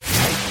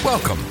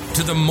Welcome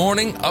to the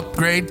Morning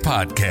Upgrade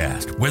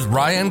Podcast with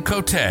Ryan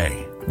Cote,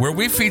 where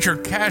we feature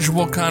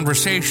casual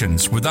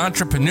conversations with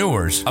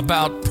entrepreneurs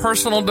about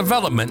personal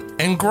development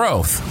and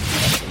growth.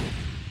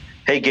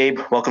 Hey, Gabe,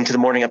 welcome to the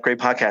Morning Upgrade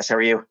Podcast. How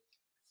are you?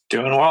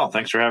 Doing well.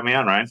 Thanks for having me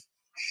on, Ryan.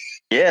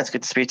 Yeah, it's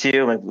good to speak to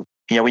you.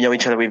 We know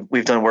each other.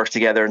 We've done work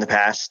together in the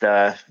past,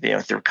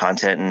 through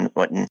content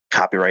and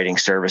copywriting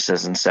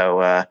services, and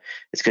so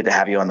it's good to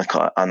have you on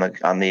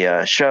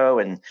the show.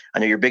 And I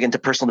know you're big into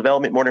personal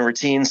development, morning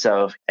routine.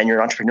 And you're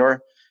an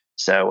entrepreneur,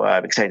 so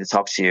I'm excited to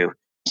talk to you.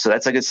 So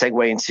that's a good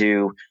segue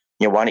into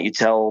why don't you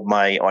tell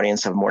my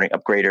audience of Morning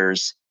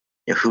Upgraders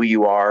who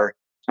you are,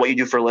 what you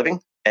do for a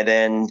living, and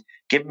then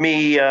give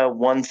me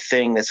one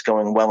thing that's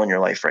going well in your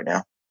life right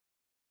now.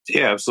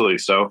 Yeah, absolutely.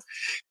 So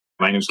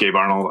my name is Gabe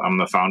Arnold. I'm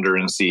the founder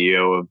and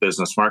CEO of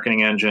Business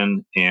Marketing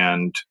Engine,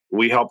 and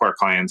we help our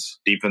clients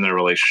deepen their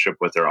relationship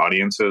with their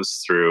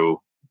audiences through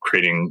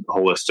creating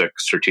holistic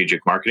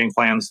strategic marketing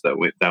plans that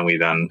we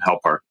then help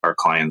our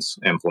clients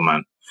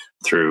implement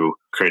through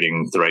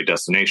creating the right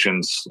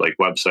destinations like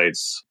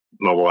websites,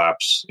 mobile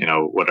apps,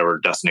 whatever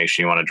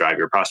destination you want to drive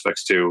your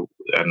prospects to.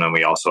 And then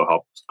we also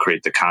help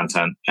create the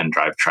content and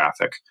drive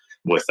traffic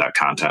with that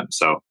content.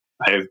 So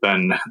I've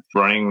been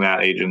running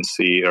that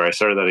agency, or I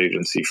started that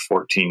agency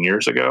 14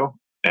 years ago,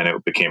 and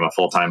it became a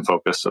full-time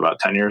focus about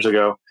 10 years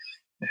ago.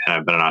 And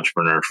I've been an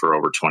entrepreneur for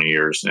over 20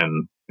 years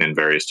in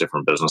various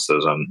different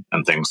businesses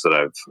and things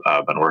that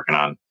I've been working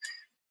on.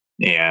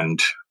 And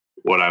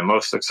what I'm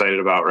most excited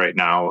about right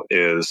now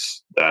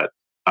is that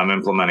I'm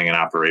implementing an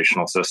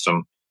operational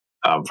system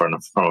from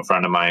a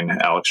friend of mine,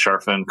 Alex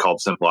Sharfin,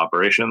 called Simple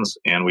Operations.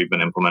 And we've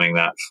been implementing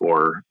that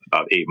for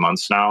about 8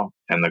 months now.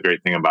 And the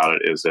great thing about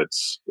it is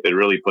it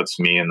really puts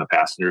me in the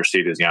passenger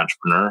seat as the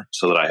entrepreneur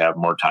so that I have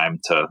more time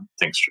to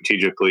think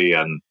strategically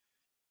and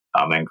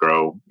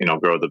grow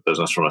the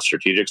business from a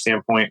strategic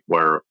standpoint,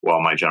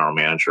 while my general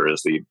manager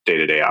is the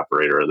day-to-day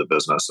operator of the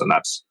business. And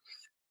that's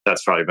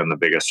probably been the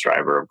biggest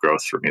driver of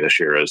growth for me this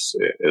year is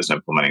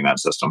implementing that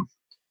system.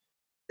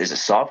 Is it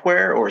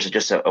software, or is it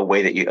just a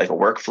way that you like a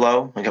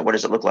workflow? Like, what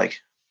does it look like?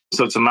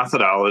 So it's a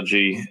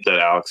methodology that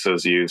Alex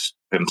has used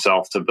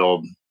himself to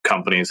build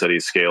companies that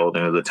he's scaled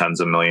into the tens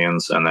of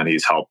millions, and then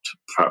he's helped,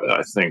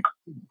 I think,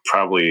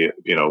 probably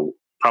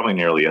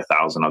nearly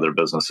 1,000 other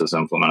businesses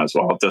implement as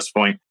well at this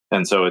point.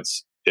 And so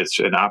it's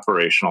an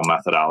operational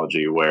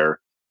methodology where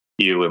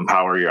you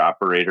empower your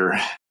operator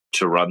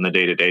to run the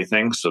day-to-day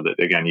things so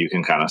that, again, you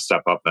can kind of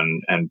step up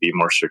and be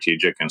more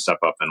strategic and step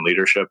up in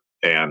leadership.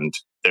 And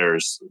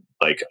there's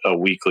like a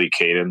weekly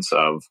cadence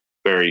of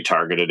very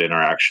targeted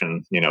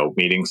interaction,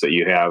 meetings that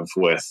you have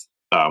with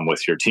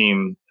your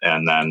team.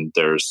 And then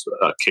there's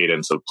a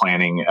cadence of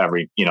planning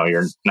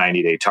your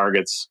 90-day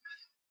targets.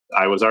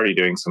 I was already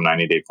doing some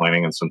 90-day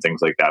planning and some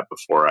things like that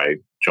before I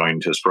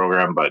joined his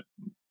program, but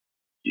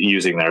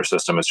using their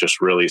system, it's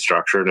just really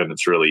structured and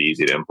it's really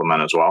easy to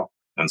implement as well.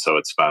 And so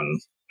it's been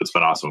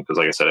awesome because,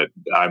 like I said,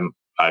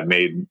 I've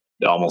made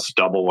almost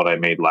double what I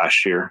made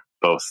last year,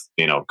 both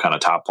kind of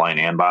top line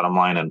and bottom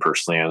line, and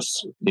personally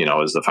as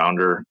the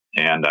founder.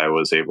 And I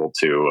was able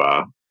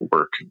to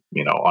work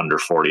under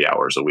 40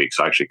 hours a week.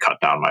 So I actually cut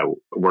down my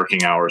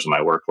working hours and my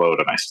workload,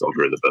 and I still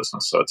grew the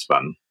business. So it's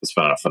been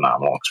a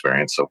phenomenal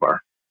experience so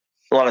far.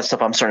 A lot of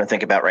stuff I'm starting to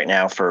think about right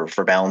now for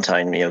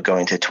Valentine,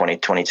 going to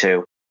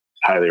 2022.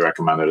 Highly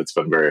recommend it. It's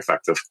been very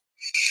effective.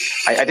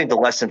 I think the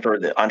lesson for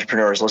the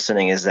entrepreneurs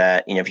listening is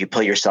that, if you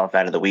pull yourself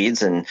out of the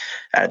weeds and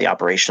out of the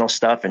operational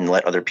stuff and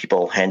let other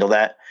people handle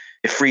that,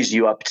 it frees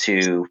you up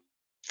to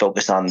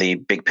focus on the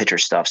big picture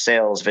stuff,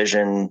 sales,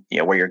 vision,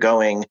 where you're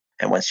going.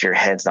 And once your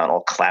head's not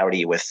all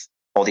cloudy with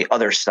all the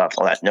other stuff,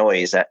 all that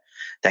noise that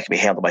can be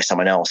handled by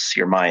someone else,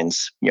 your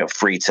mind's,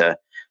 free to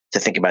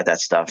think about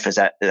that stuff. Is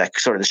that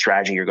sort of the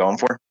strategy you're going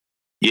for?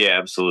 Yeah,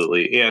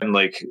 absolutely. And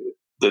like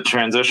the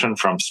transition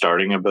from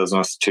starting a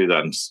business to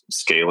then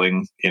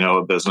scaling,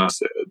 a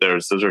business,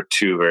 those are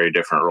two very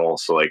different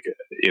roles. So like,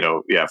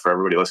 for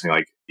everybody listening,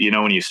 like,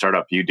 when you start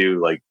up, you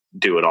do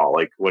it all.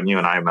 Like when you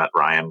and I met,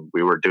 Ryan,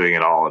 we were doing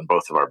it all in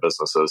both of our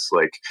businesses.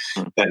 Like,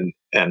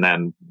 and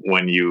then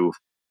when you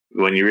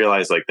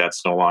realize like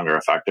that's no longer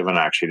effective and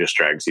actually just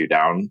drags you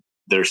down,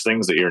 there's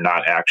things that you're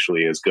not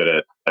actually as good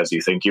at as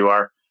you think you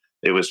are.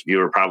 You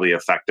were probably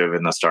effective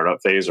in the startup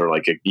phase, or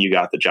like you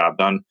got the job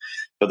done.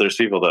 But there's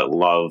people that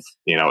love,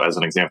 as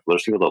an example,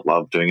 there's people that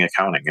love doing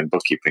accounting and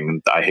bookkeeping.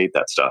 And I hate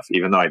that stuff.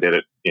 Even though I did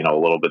it, a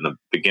little bit in the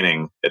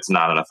beginning, it's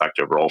not an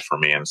effective role for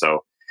me. And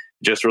so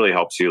it just really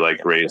helps you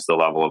raise the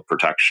level of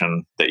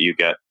protection that you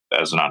get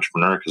as an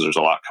entrepreneur, because there's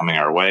a lot coming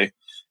our way.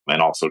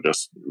 And also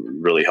just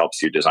really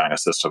helps you design a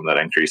system that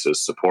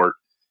increases support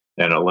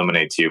and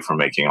eliminates you from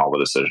making all the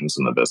decisions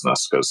in the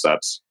business. Because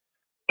that's,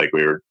 like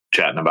we were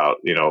chatting about,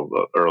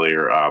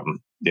 earlier,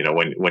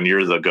 when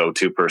you're the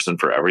go-to person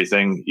for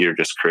everything, you're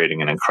just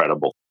creating an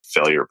incredible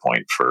failure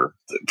point for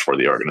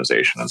the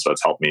organization. And so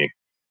it's helped me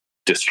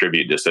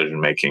distribute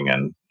decision-making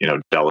and,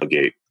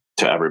 delegate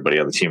to everybody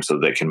on the team so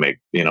that they can make,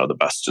 the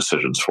best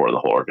decisions for the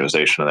whole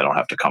organization. And they don't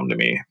have to come to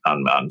me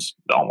on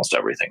almost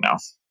everything now.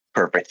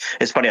 Perfect.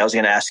 It's funny. I was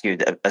going to ask you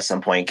at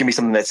some point, give me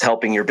something that's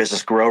helping your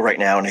business grow right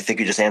now. And I think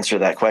you just answered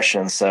that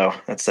question. So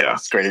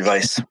that's great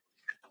advice.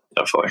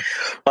 Definitely.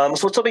 So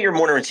let's talk about your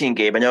morning routine,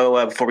 Gabe. I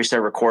know before we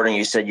started recording,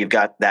 you said you've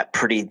got that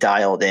pretty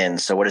dialed in.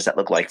 So what does that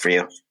look like for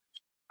you?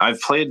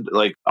 I've played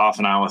like off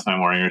and on with my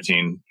morning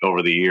routine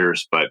over the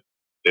years, but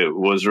it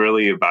was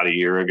really about a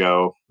year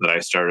ago that I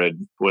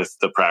started with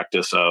the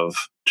practice of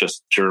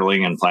just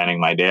journaling and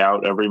planning my day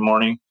out every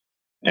morning.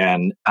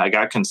 And I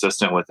got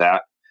consistent with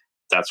that.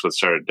 That's what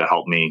started to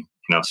help me,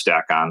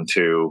 stack on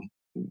to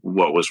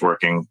what was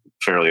working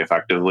fairly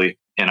effectively.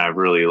 And I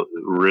really,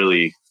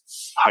 really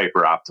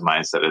hyper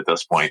optimized it at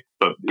this point.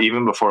 But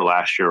even before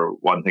last year,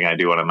 one thing I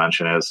do want to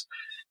mention is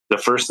the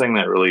first thing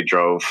that really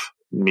drove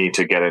me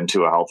to get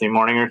into a healthy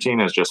morning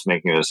routine is just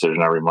making a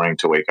decision every morning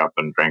to wake up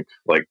and drink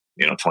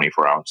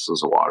 24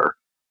 ounces of water,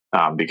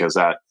 because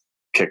that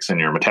kicks in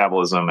your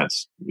metabolism.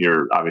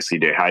 You're obviously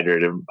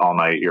dehydrated all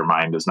night. Your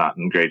mind is not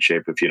in great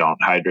shape if you don't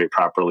hydrate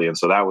properly. And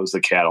so that was the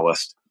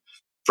catalyst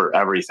for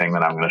everything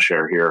that I'm going to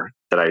share here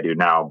that I do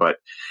now. But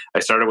I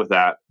started with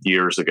that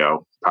years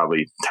ago,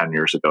 probably 10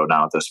 years ago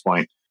now at this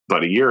point.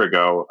 But a year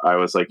ago, I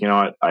was like, you know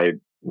what? I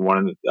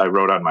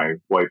wrote on my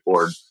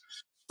whiteboard,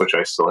 which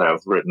I still have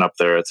written up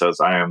there. It says,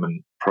 I am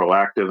a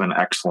proactive and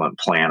excellent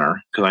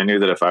planner, because I knew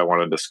that if I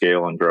wanted to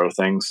scale and grow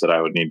things, that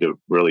I would need to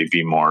really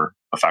be more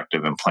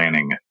effective in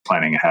planning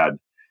ahead.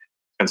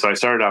 And so I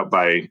started out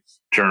by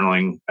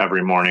journaling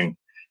every morning.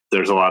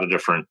 There's a lot of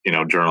different,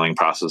 journaling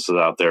processes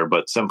out there,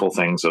 but simple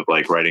things of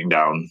like writing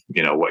down,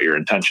 what your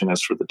intention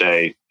is for the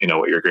day,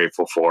 what you're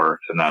grateful for,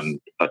 and then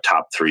a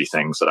top 3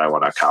 things that I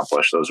want to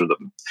accomplish. Those are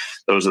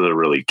the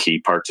really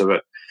key parts of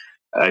it.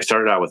 I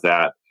started out with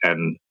that,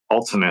 and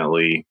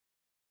ultimately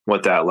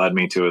what that led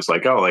me to is I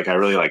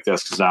really like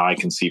this, because now I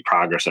can see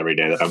progress every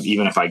day, that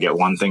even if I get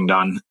one thing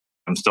done,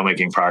 I'm still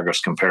making progress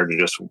compared to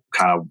just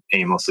kind of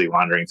aimlessly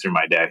wandering through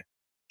my day.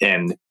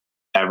 And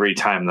every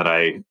time that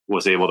I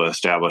was able to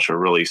establish a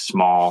really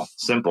small,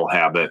 simple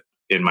habit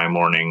in my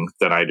morning,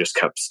 then I just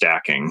kept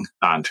stacking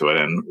onto it.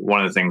 And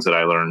one of the things that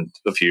I learned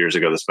a few years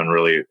ago that's been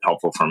really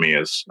helpful for me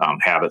is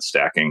habit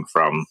stacking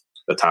from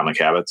Atomic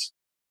Habits.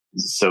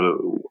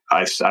 So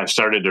I've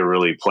started to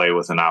really play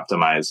with and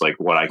optimize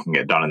what I can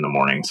get done in the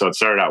morning. So it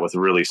started out with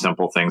really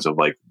simple things of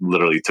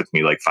literally took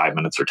me 5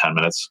 minutes or 10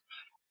 minutes,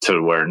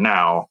 to where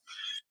now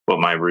what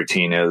my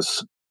routine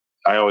is.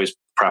 I always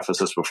preface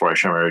this before I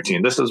share my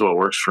routine. This is what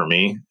works for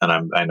me.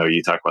 And I know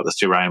you talk about this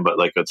too, Ryan, but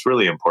it's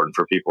really important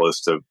for people is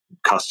to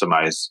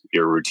customize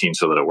your routine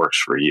so that it works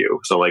for you.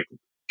 So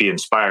be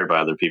inspired by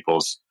other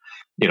people's,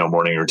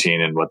 morning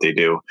routine and what they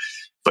do,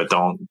 but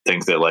don't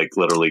think that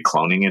literally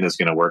cloning it is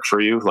going to work for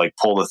you.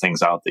 Pull the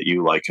things out that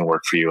you like and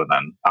work for you and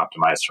then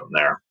optimize from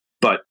there.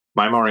 But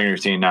my morning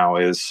routine now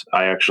is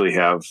I actually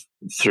have,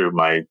 through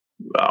my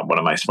one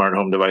of my smart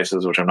home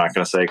devices, which I'm not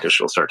going to say because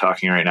she'll start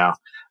talking right now,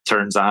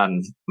 turns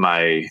on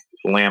my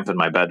lamp in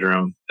my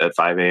bedroom at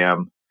 5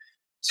 a.m.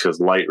 because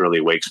light really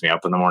wakes me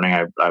up in the morning.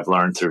 I've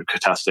learned through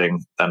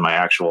testing. Then my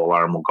actual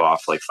alarm will go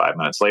off 5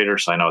 minutes later,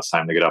 so I know it's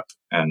time to get up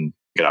and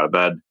get out of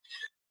bed.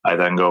 I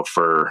then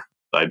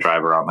I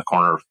drive around the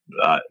corner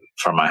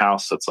from my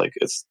house.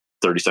 It's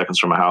 30 seconds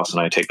from my house,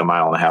 and I take a 1.5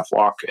 mile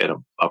walk at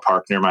a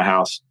park near my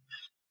house.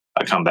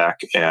 I come back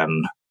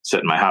and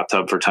sit in my hot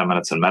tub for 10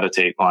 minutes and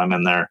meditate while I'm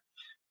in there.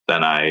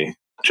 Then I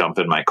jump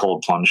in my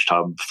cold plunge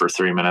tub for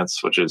 3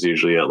 minutes, which is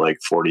usually at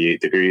 48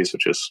 degrees,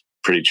 which is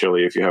pretty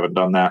chilly if you haven't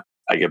done that.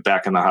 I get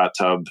back in the hot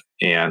tub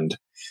and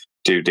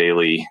do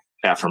daily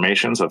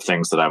affirmations of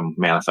things that I'm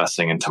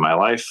manifesting into my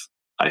life.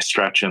 I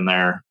stretch in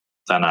there.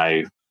 Then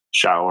I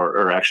shower,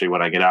 or actually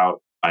when I get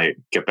out, I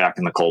get back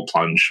in the cold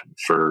plunge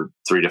for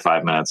 3 to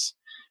 5 minutes.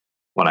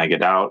 When I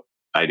get out,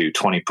 I do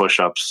 20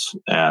 push-ups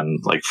and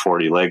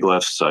 40 leg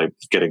lifts. So I'm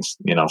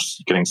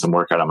getting some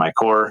work out of my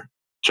core,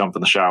 jump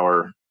in the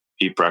shower,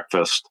 eat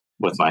breakfast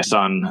with my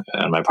son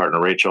and my partner,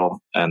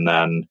 Rachel. And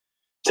then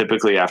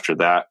typically after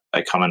that,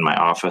 I come in my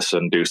office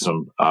and do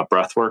some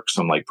breath work,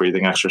 some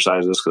breathing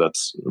exercises, because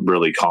that's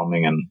really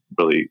calming and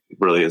really,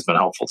 really has been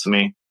helpful to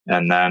me.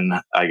 And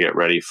then I get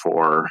ready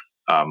for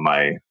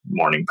my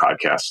morning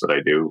podcast that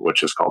I do,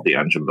 which is called the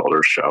Engine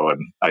Builders Show.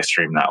 And I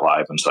stream that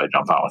live. And so I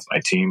jump on with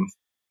my team.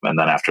 And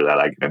then after that,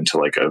 I get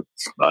into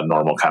a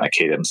normal kind of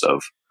cadence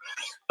of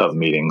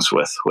meetings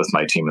with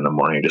my team in the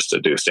morning, just to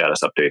do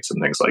status updates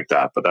and things like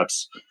that. But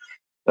that's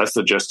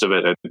the gist of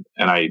it.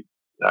 And I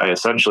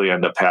essentially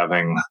end up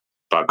having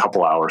about a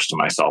couple hours to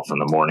myself in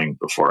the morning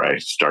before I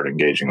start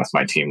engaging with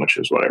my team, which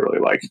is what I really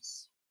like.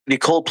 The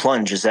cold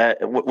plunge, is that,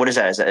 what is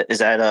that?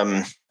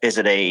 Is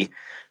it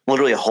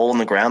literally a hole in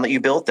the ground that you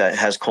built that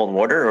has cold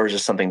water, or is it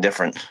something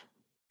different?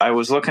 I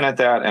was looking at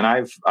that, and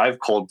I've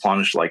cold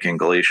plunged in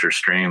glacier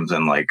streams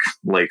and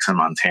lakes in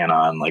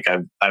Montana,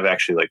 and I've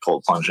actually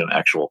cold plunged in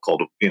actual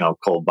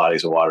cold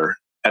bodies of water.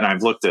 And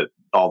I've looked at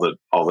all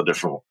the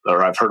different,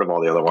 or I've heard of all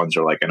the other ones,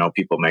 or I know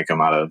people make them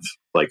out of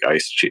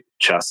ice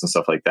chests and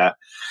stuff like that.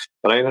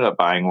 But I ended up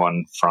buying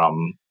one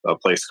from a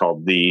place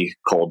called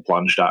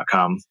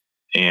thecoldplunge.com,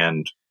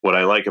 and what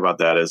I like about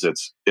that is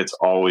it's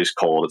always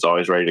cold. It's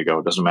always ready to go.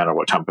 It doesn't matter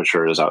what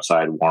temperature it is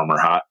outside, warm or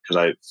hot. Because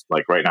I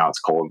like right now it's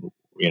cold,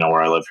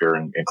 where I live here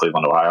in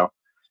Cleveland, Ohio.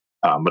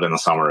 But in the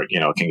summer, it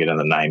can get in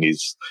the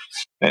 90s,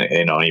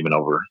 and even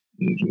over,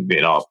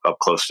 up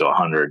close to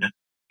 100.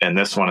 And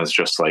this one is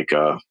just like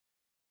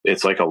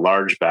it's like a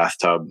large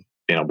bathtub,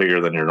 bigger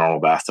than your normal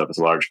bathtub. It's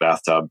a large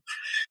bathtub.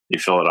 You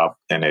fill it up,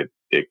 and it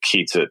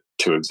heats it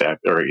to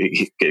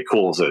it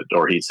cools it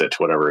or heats it to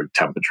whatever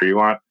temperature you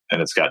want.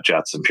 And it's got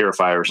jets and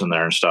purifiers in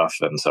there and stuff.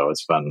 And so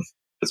it's been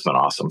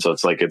awesome. So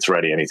it's like it's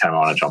ready anytime I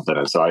want to jump in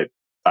it. So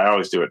I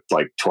always do it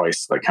like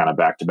twice, like kind of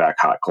back to back,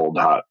 hot, cold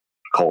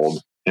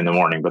in the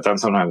morning. But then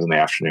sometimes in the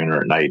afternoon or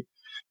at night,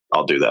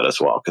 I'll do that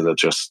as well,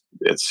 because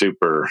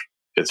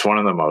it's one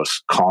of the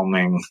most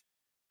calming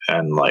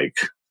and like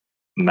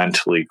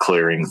mentally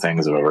clearing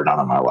things I've ever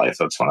done in my life.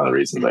 That's one of the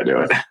reasons I do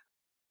it.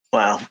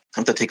 Wow. I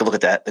have to take a look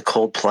at that.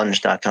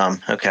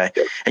 Thecoldplunge.com. Okay.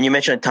 And you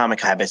mentioned Atomic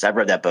Habits. I've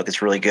read that book.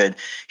 It's really good.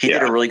 He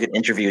did a really good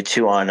interview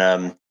too on, I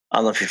don't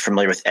know if you're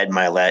familiar with Ed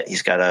Mylett.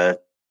 He's got a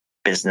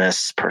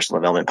business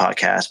personal development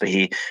podcast, but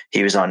he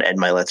was on Ed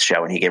Mylett's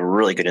show and he gave a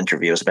really good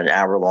interview. It was about an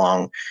hour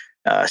long.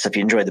 So if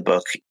you enjoyed the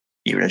book,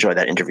 you would enjoy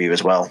that interview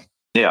as well.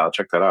 Yeah, I'll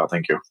check that out.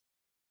 Thank you.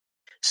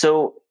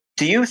 So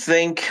do you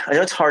think, I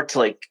know it's hard to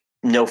like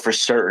know for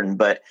certain,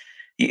 but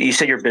you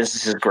said your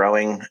business is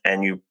growing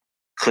and you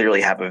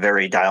clearly have a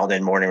very dialed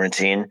in morning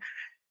routine.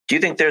 Do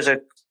you think there's a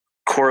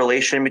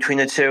correlation between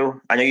the two?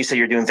 I know you said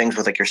you're doing things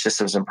with like your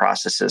systems and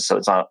processes, so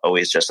it's not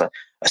always just a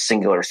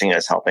singular thing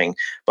that's helping,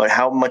 but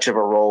how much of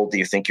a role do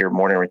you think your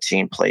morning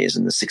routine plays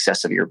in the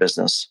success of your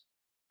business?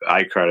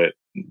 I credit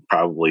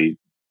probably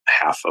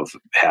half,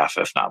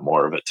 if not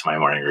more of it, to my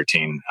morning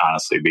routine,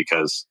 honestly,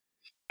 because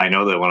I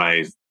know that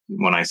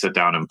when I sit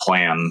down and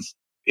plan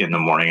in the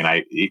morning, and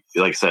I,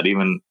 like I said,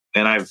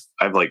 and I've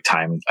like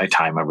I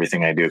time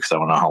everything I do because I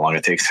don't know how long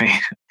it takes me.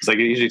 It's like,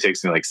 it usually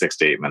takes me like 6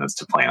 to 8 minutes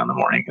to plan in the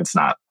morning. It's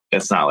not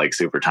like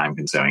super time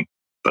consuming,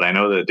 but I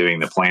know that doing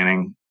the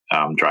planning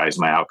drives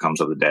my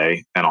outcomes of the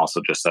day, and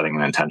also just setting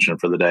an intention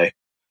for the day.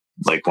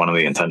 Like one of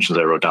the intentions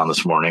I wrote down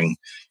this morning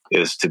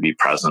is to be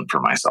present for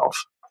myself.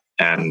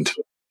 And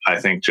I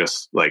think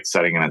just like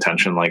setting an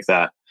intention like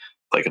that,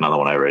 like another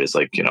one I write is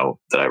like,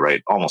 that I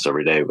write almost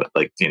every day, but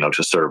like,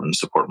 to serve and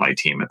support my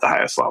team at the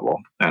highest level,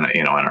 and,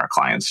 and our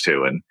clients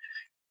too. And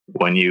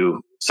when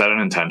you set an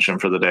intention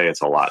for the day,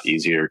 it's a lot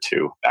easier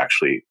to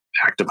actually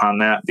act upon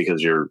that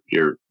because you're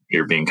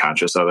being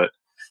conscious of it.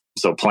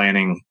 So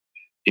planning,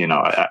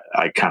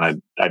 I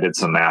did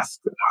some math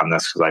on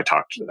this because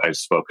I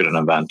spoke at an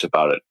event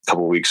about it a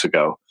couple of weeks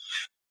ago,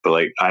 but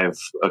like I've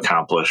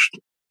accomplished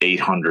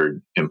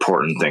 800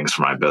 important things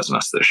for my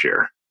business this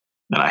year,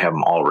 and I have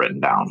them all written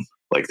down.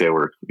 Like they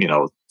were,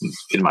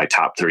 in my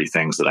top 3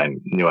 things that I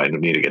knew I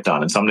need to get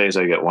done. And some days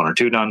I get 1 or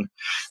 2 done.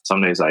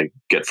 Some days I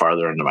get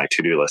farther into my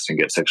to-do list and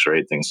get 6 or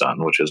 8 things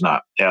done, which is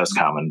not as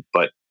common,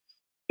 but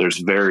there's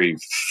very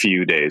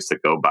few days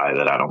that go by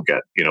that I don't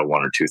get, 1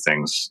 or 2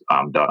 things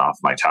done off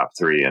my top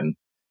 3. And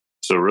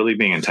so really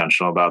being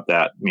intentional about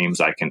that means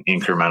I can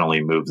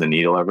incrementally move the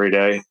needle every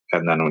day.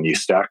 And then when you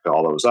stack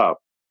all those up,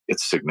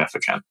 it's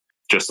significant.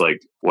 Just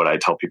like what I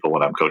tell people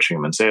when I'm coaching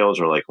them in sales,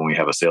 or like when we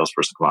have a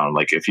salesperson come on, I'm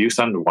like, if you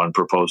send 1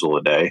 proposal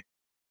a day,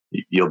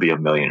 you'll be a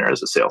millionaire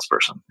as a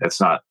salesperson.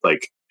 It's not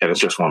like, and it's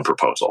just 1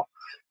 proposal,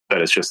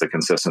 but it's just the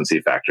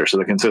consistency factor. So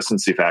the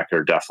consistency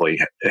factor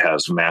definitely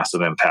has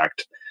massive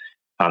impact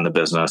on the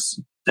business.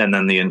 And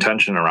then the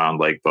intention around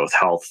like both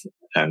health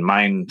and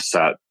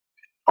mindset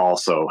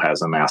also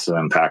has a massive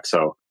impact.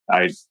 So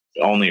I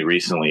only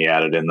recently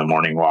added in the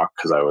morning walk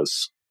because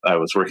I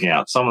was working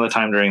out some of the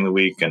time during the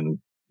week, and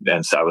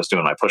so I was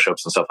doing my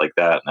push-ups and stuff like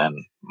that, and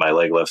my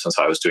leg lifts, and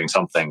so I was doing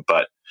something.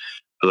 But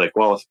I was like,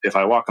 well, if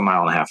I walk 1.5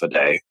 miles a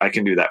day, I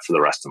can do that for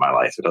the rest of my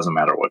life. It doesn't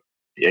matter what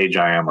age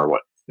I am or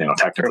what,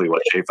 technically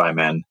what shape I'm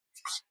in.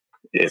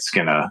 It's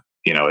gonna,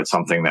 it's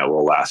something that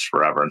will last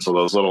forever. And so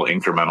those little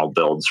incremental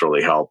builds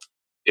really help.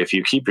 If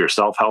you keep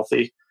yourself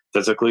healthy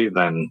physically,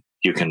 then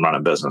you can run a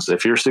business.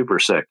 If you're super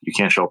sick, you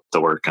can't show up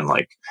to work and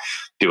like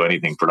do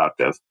anything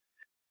productive.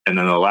 And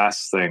then the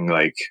last thing,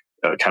 like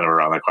kind of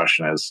around that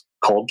question, is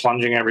cold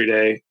plunging every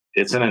day.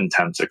 It's an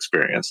intense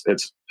experience.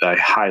 I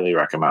highly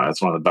recommend it.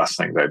 It's one of the best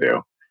things I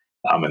do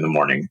in the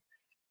morning,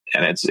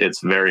 and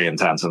it's very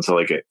intense. And so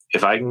like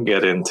if I can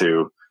get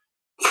into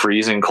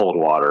freezing cold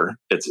water,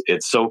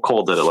 it's so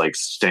cold that it like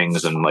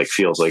stings and like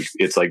feels like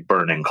it's like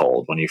burning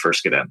cold when you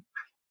first get in.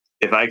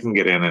 If I can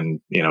get in and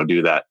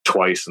do that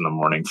twice in the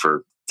morning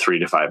for 3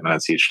 to 5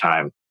 minutes each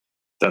time,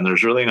 then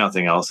there's really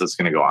nothing else that's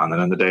going to go on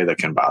in the day that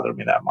can bother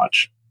me that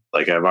much.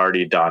 Like I've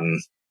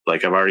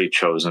already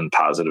chosen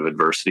positive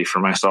adversity for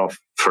myself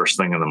first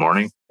thing in the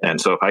morning. And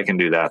so if I can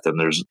do that, then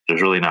there's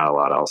really not a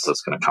lot else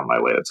that's going to come my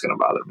way that's going to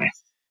bother me.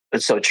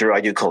 It's so true.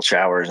 I do cold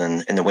showers,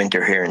 and in the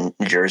winter here in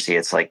New Jersey,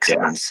 it's like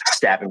someone's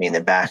stabbing me in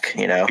the back,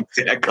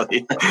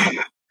 Exactly.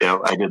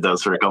 I did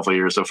those for a couple of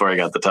years before I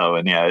got the tub.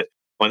 And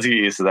once you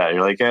get used to that,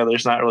 you're like, yeah,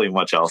 there's not really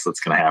much else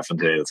that's going to happen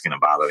today that's going to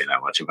bother me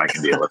that much if I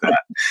can deal with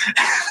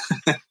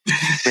that.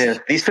 Yeah,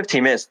 these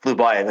 15 minutes flew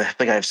by. I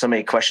think I have so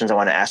many questions I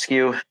want to ask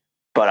you,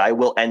 but I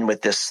will end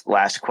with this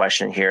last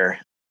question here.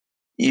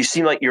 You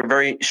seem like you're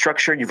very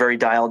structured. You're very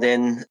dialed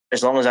in.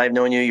 As long as I've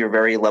known you, you're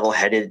very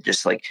level-headed.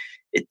 Just like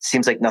it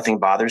seems like nothing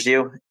bothers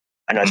you.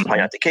 I know it's probably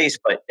not the case,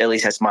 but at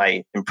least that's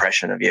my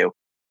impression of you.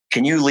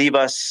 Can you leave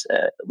us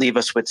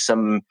with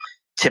some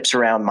tips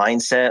around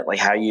mindset, like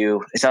how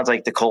you? It sounds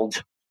like the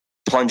cold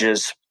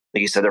plunges,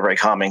 like you said, they're very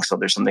calming. So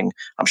there's something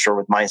I'm sure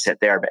with mindset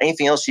there. But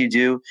anything else you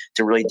do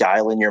to really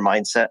dial in your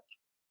mindset?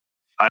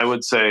 I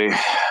would say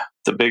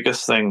the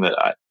biggest thing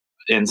that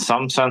in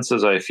some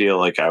senses, I feel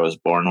like I was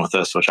born with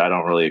this, which I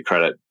don't really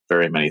credit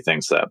very many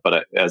things to that.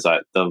 But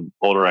the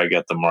older I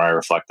get, the more I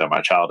reflect on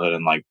my childhood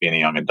and like being a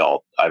young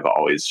adult, I've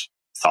always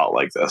thought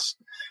like this.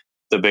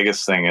 The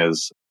biggest thing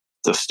is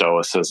the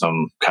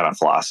stoicism kind of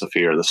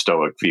philosophy, or the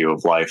stoic view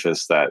of life,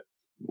 is that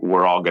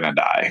we're all going to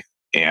die.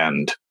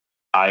 And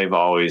I've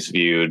always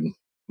viewed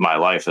my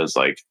life as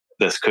like,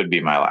 this could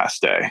be my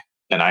last day,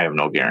 and I have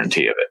no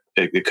guarantee of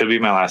it. It could be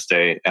my last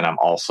day. And I'm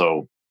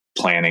also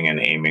planning and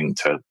aiming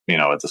to,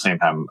 at the same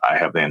time, I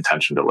have the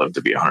intention to live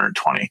to be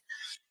 120.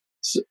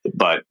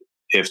 But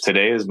if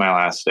today is my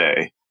last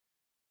day,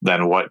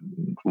 then what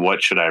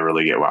should I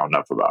really get wound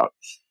up about?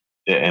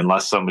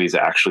 Unless somebody's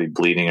actually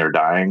bleeding or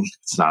dying,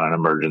 it's not an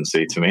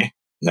emergency to me.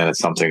 Then it's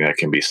something that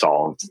can be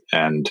solved.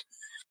 And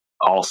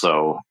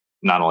also,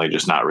 not only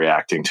just not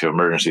reacting to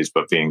emergencies,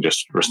 but being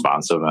just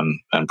responsive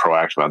and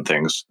proactive on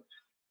things.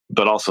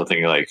 But also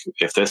thinking like,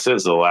 if this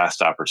is the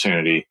last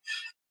opportunity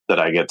that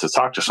I get to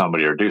talk to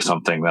somebody or do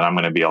something, then I'm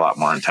going to be a lot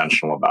more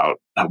intentional about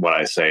what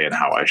I say and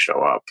how I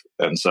show up.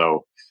 And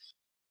so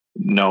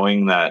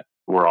knowing that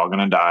we're all going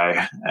to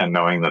die and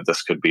knowing that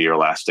this could be your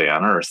last day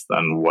on earth,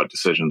 then what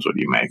decisions would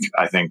you make?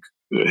 I think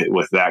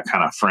with that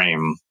kind of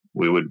frame,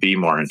 we would be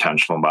more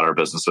intentional about our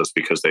businesses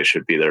because they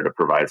should be there to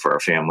provide for our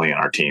family and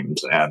our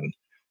teams. And,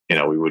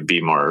 we would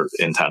be more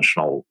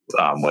intentional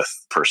with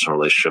personal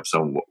relationships,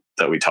 and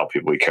that we tell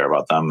people we care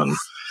about them, and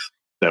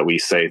that we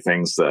say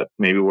things that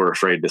maybe we're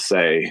afraid to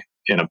say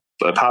in a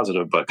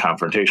positive but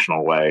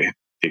confrontational way,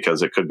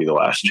 because it could be the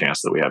last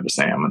chance that we have to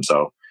say them. And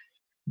so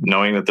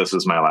knowing that this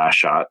is my last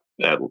shot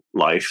at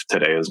life,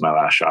 today is my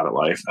last shot at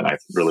life, and I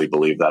really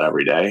believe that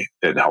every day,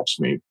 it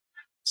helps me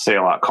stay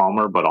a lot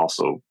calmer, but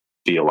also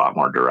be a lot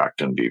more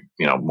direct and be,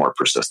 more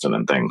persistent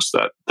in things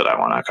that I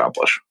want to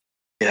accomplish.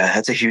 Yeah,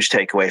 that's a huge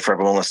takeaway for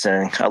everyone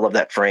listening. I love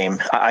that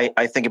frame.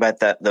 I think about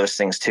those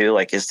things too.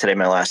 Like, is today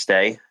my last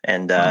day?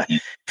 And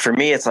for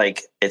me, it's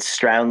like it's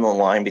straddling the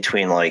line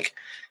between like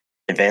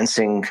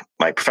advancing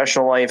my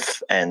professional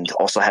life and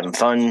also having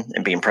fun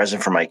and being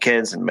present for my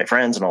kids and my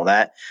friends and all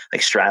that.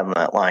 Like straddling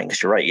that line,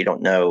 because you're right, you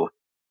don't know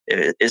if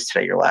it is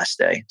today your last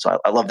day.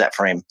 So I love that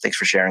frame. Thanks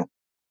for sharing.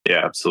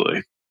 Yeah,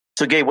 absolutely.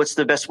 So Gabe, what's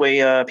the best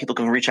way people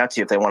can reach out to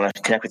you if they want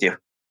to connect with you?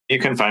 You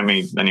can find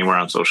me anywhere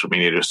on social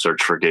media. Just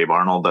search for Gabe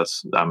Arnold.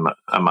 I'm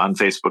on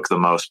Facebook the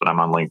most, but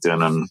I'm on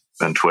LinkedIn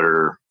and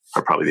Twitter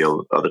are probably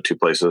the other two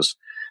places.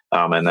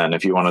 And then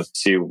if you want to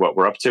see what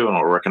we're up to and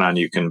what we're working on,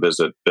 you can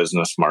visit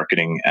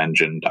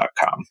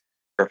businessmarketingengine.com.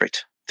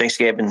 Perfect. Thanks,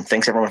 Gabe, and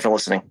thanks everyone for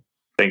listening.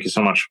 Thank you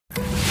so much.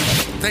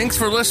 Thanks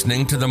for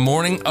listening to the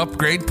Morning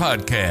Upgrade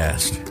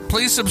Podcast.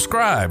 Please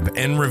subscribe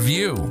and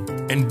review.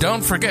 And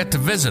don't forget to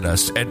visit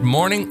us at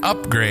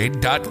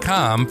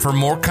morningupgrade.com for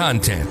more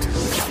content.